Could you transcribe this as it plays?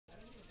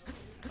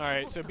All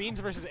right, so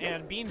Beans versus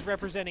Ann. Beans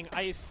representing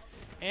Ice,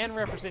 Ann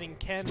representing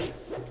Ken.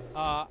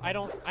 I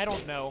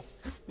don't know.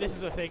 This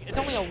is a thing. It's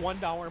only a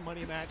 $1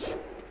 money match.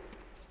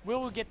 We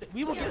will get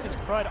this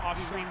crud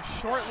off stream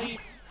shortly.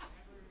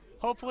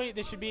 Hopefully,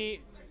 this should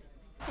be.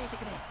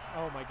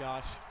 Oh my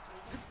gosh.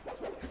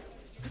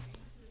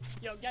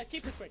 Yo, guys,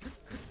 keep this quick.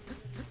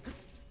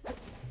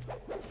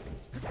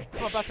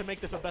 I'm about to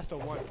make this a best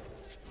of 1.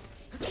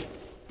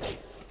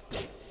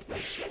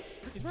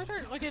 These birds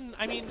aren't looking.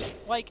 I mean,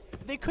 like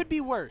they could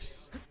be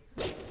worse.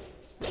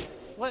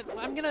 What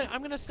I'm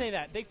gonna say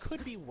that they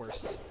could be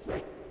worse.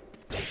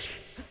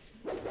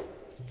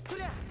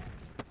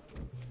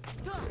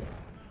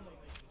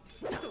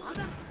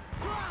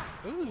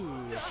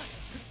 Ooh,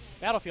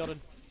 battlefielded.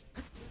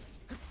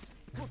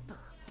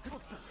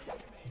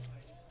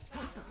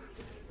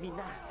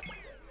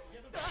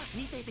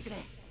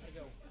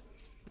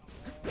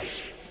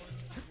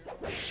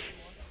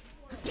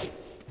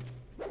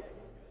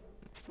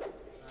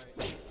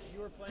 You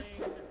were playing.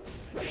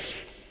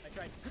 I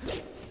tried.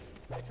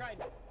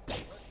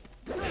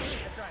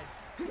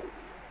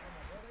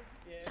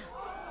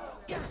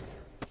 Yeah.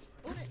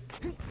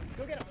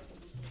 Go get him.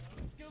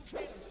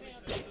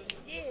 Sam.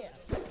 Yeah.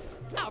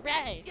 All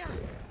right.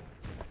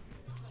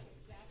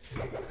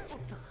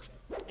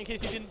 In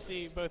case you didn't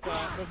see, both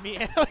me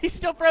and he's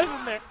still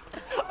frozen there.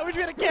 I wish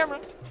we had a camera.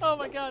 Oh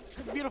my god,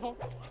 it's beautiful.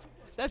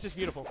 That's just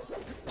beautiful.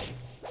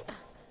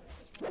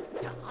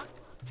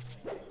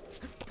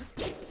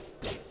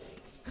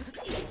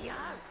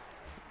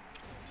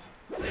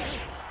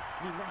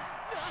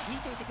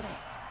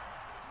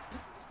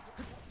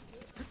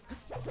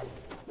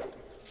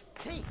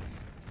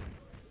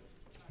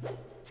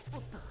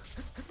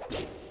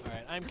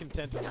 Alright, I'm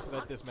content to just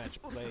let this match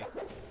play.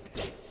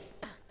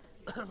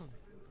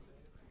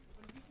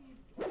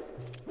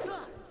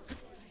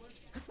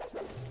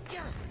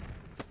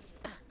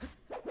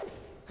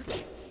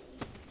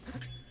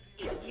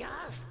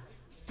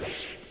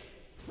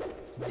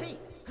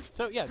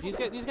 So yeah, these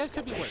guys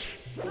could be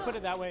worse. To put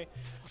it that way.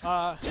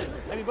 I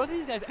mean, both of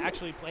these guys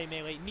actually play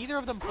melee. Neither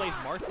of them plays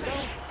Marth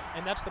though,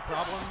 and that's the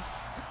problem.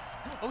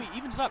 Oh, he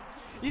evens it up.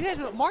 These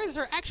guys, Marths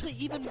are actually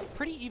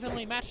pretty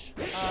evenly matched.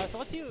 So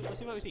let's see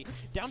what we see.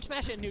 Down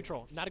smash at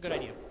neutral, not a good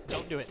idea.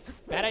 Don't do it.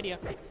 Bad idea.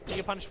 You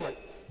get punished for it.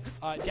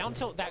 Down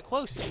tilt that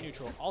close in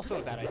neutral, also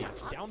a bad idea.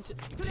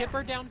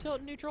 Tipper down tilt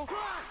in neutral,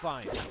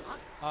 fine.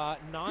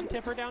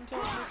 Non-tipper down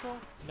tilt in neutral,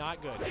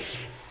 not good.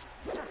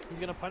 He's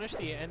going to punish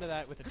the end of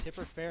that with a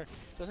tipper fair.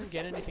 Doesn't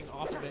get anything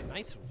off of it.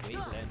 Nice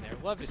waveland there.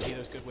 Love to see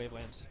those good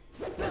wavelands.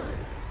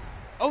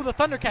 Oh, the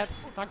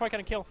Thundercats. Not quite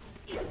going to kill.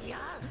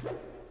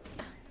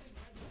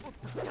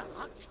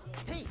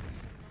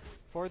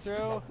 Forward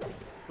throw.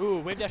 Ooh,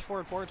 wave dash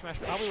forward smash.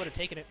 Probably would have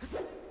taken it.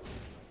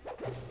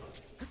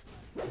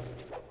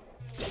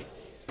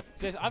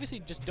 These guys obviously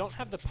just don't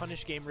have the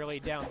punish game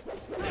really down.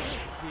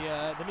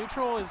 The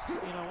neutral is,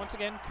 you know, once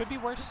again, could be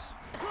worse.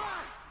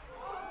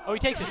 Oh, he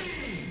takes it.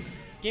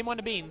 Game 1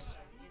 to Beans.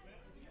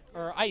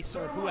 Or Ice,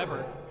 or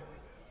whoever.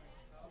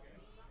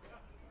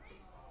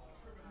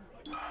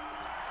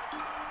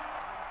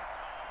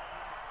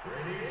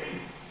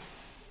 Ready,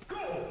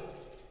 go!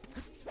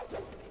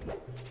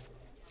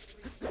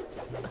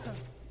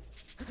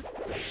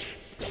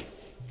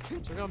 So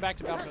we're going back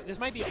to Battlefield. This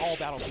might be all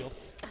Battlefield.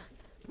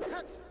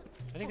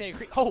 I think they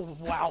agree. Oh,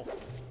 wow.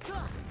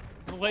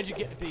 The ledge,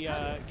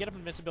 get up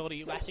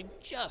invincibility lasting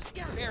just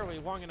barely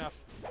long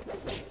enough.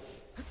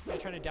 They're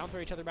trying to down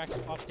throw each other back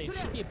off stage.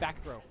 Should be a back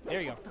throw.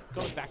 There you go.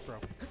 Go with back throw.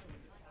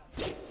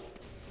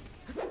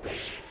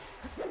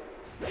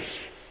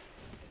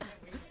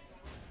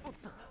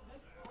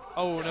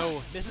 Oh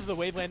no, this is the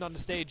waveland on the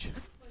stage.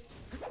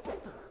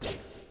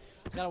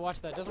 Gotta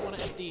watch that. Doesn't want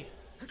to SD.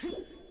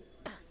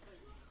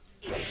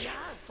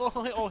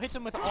 Fully, oh, hits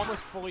him with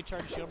almost fully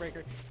charged shield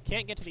breaker.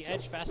 Can't get to the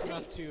edge fast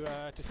enough to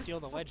steal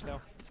the ledge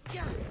though.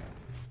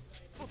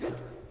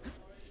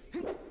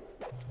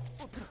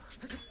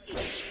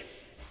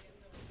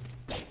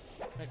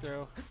 Back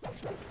throw.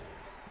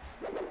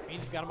 He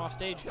just got him off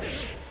stage.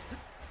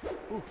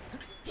 Ooh,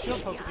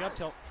 shield poke with the up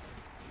tilt.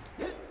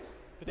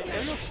 With the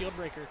aerial shield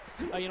breaker.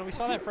 You know, we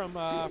saw that from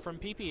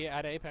PP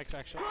at Apex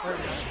actually, or not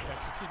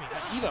Apex, excuse me,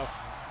 at Evo.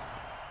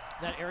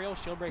 That aerial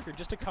shield breaker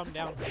just to come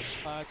down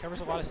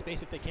covers a lot of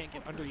space if they can't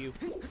get under you.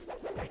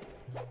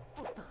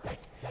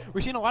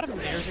 We're seeing a lot of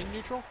nairs in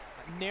neutral.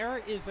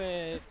 Nair is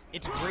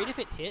it's great if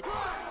it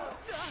hits.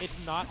 It's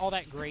not all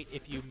that great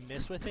if you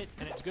miss with it,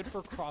 and it's good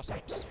for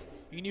cross-ups.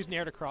 You can use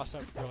Nair to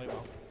cross-up really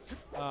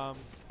well.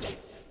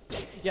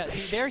 Yeah,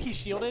 see, there he's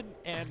shielded,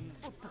 and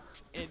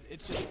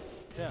it's just,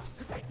 yeah.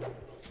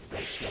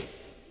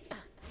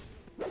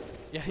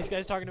 Yeah, these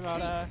guys talking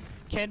about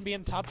Ken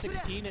being top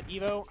 16 at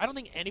Evo. I don't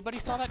think anybody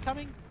saw that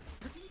coming.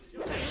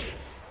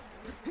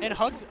 And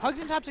Hugs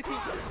in top 16.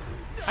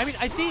 I mean,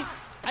 I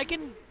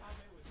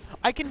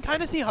can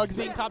kind of see Hugs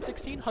being top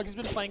 16. Hugs has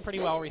been playing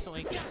pretty well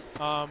recently.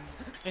 And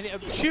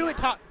Chu at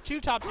top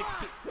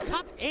 16,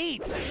 top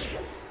 8.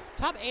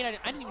 Top 8. I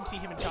didn't even see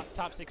him in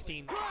top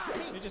 16.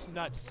 They're just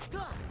nuts.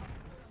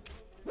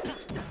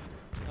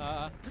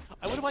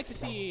 I would have liked to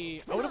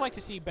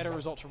see better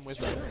results from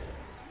Wizard.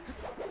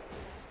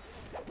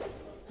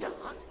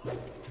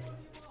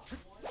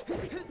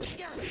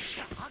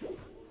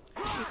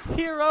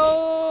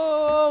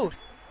 Hero!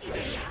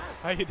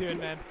 How you doing,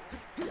 man?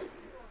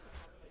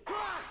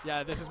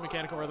 Yeah, this is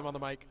Mechanical Rhythm on the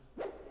mic.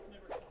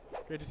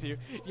 Great to see you.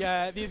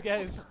 Yeah, these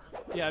guys,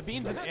 yeah,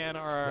 Beans and Ann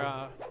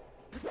are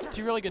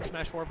two really good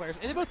Smash 4 players,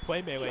 and they both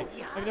play Melee.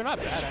 I mean, they're not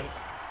bad at it.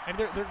 And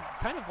they're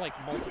kind of like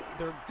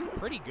they're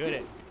pretty good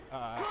at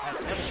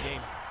every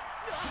game.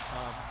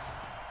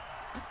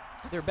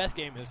 Their best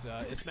game is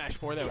Smash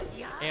 4 though,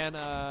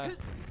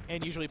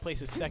 and usually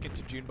places second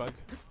to Junebug.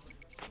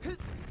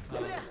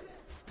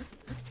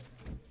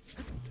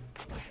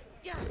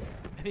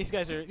 And these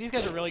guys are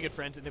really good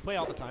friends, and they play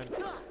all the time.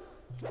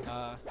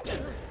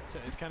 So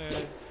it's kind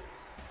of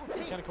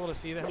cool to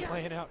see them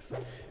playing out.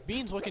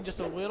 Beans looking just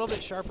a little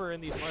bit sharper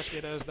in these Marth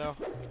Dittos though.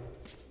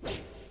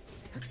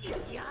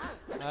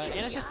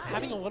 And it's just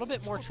having a little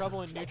bit more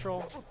trouble in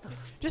neutral.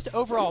 Just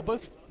overall,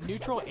 both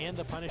neutral and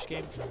the punish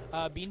game.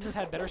 Beans has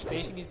had better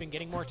spacing. He's been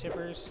getting more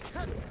tippers.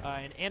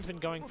 And Ann's been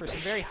going for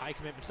some very high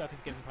commitment stuff.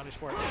 He's getting punished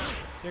for it.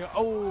 There you go.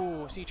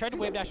 Oh, so he tried to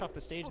wave dash off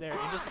the stage there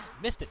and just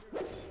missed it.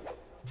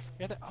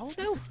 Oh,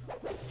 no.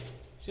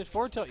 Just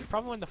forward tilt. You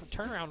probably went the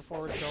turnaround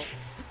forward tilt.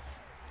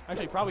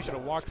 Actually, probably should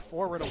have walked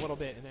forward a little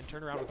bit and then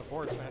turned around with the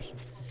forward smash.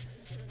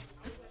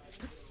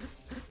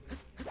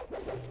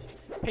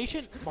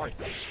 Patient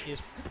Marth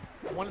is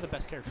one of the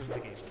best characters in the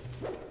game.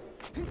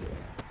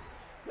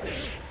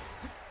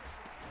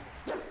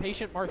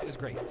 Patient Marth is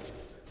great.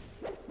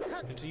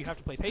 And so you have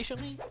to play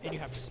patiently, and you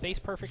have to space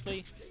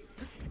perfectly,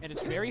 and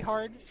it's very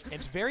hard, and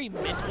it's very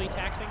mentally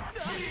taxing.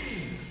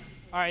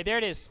 All right, there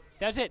it is.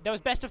 That's it. That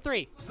was best of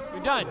 3.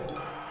 You're done.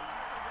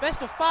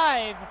 Best of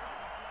 5.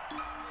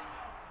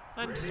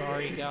 I'm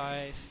sorry,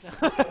 guys.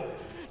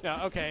 No,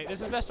 okay.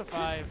 This is best of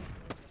 5.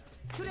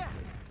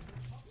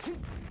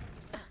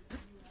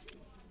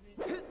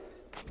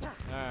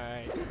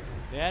 Alright.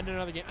 They added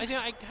another game.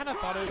 I kind of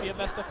thought it would be a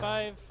best of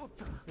 5.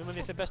 And when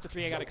they said best of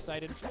 3, I got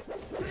excited.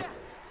 But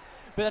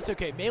that's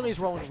okay. Melee's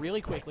rolling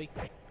really quickly,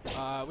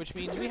 which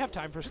means we have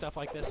time for stuff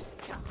like this.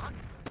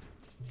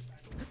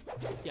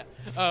 Yeah.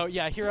 Oh,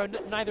 yeah, Hero.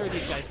 Neither of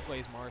these guys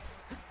plays Marth.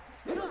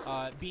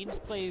 Beans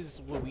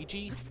plays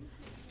Luigi,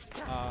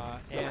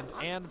 and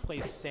Ann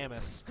plays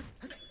Samus.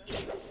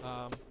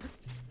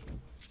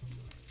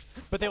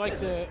 But they like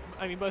to,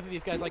 I mean, both of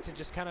these guys like to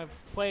just kind of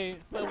play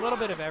a little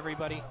bit of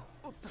everybody.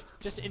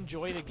 Just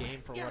enjoy the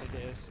game for what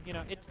it is. You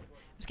know,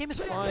 this game is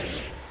fun.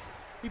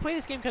 We play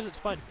this game because it's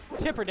fun.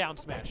 Tipper down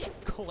smash.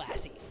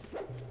 Classy.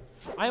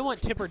 I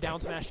want Tipper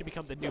down smash to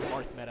become the new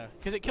Marth meta,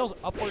 because it kills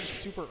upwards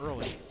super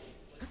early.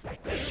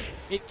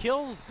 It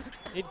kills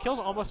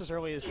almost as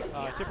early as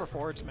Tipper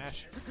forward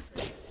smash.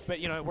 But,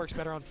 you know, it works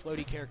better on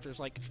floaty characters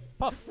like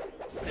Puff.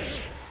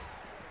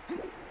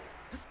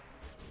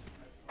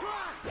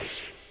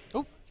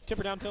 Oh,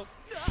 Tipper down tilt.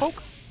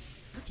 Poke.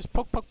 Just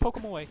poke, poke, poke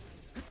him away.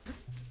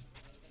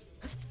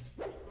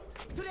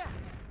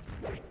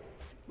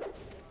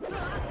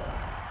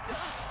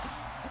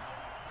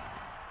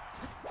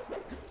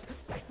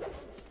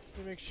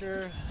 Make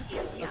sure.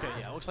 Okay,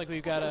 yeah, looks like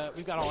we've got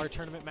all our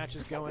tournament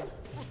matches going.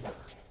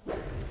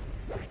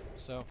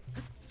 So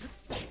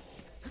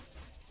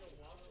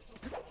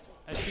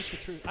I speak the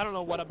truth. I don't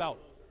know what about.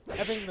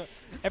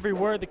 Every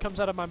word that comes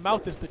out of my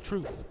mouth is the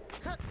truth.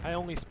 I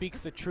only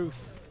speak the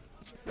truth.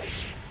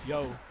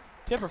 Yo.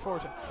 Tipper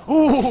forward.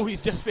 Ooh,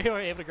 he's just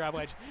barely able to grab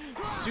ledge.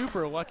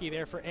 Super lucky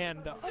there for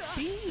Ann.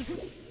 B.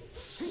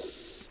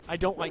 I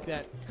don't like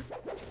that.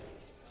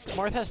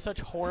 Marth has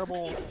such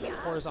horrible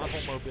horizontal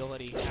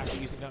mobility after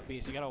using up B,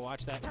 so you gotta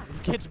watch that.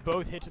 Gets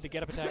both hits of the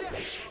get-up attack.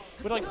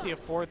 Would like to see a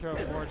forward throw,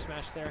 forward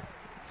smash there.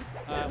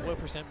 Low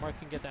percent, Marth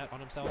can get that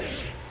on himself.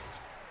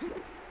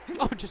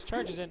 Oh, just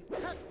charges in.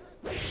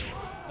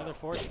 Another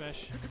forward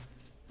smash.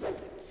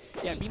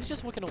 Yeah, Bean's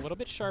just looking a little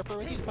bit sharper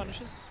with these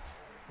punishes.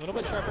 A little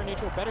bit sharper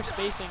neutral, better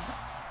spacing.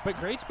 But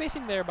great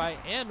spacing there by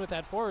Ann with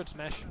that forward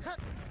smash.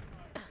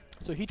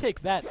 So he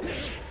takes that.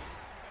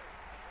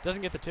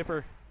 Doesn't get the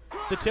tipper.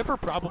 The tipper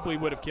probably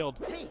would have killed.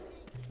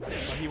 Oh,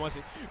 he wants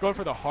it. Going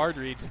for the hard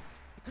reads.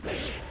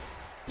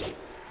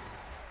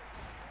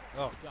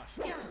 Oh gosh.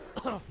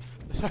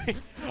 Sorry.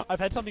 I've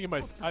had something in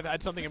my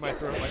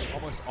throat like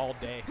almost all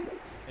day.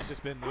 It's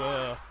just been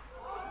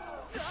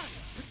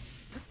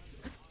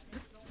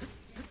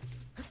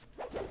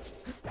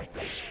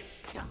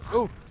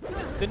Oh,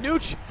 the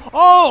nooch.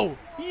 Oh,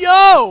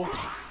 yo!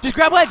 Just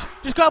grab ledge.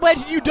 Just grab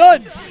ledge and you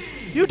done.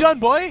 You done,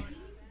 boy.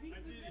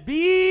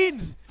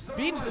 Beans.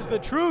 Beans is the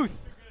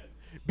truth.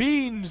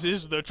 Beans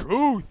is the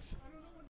truth.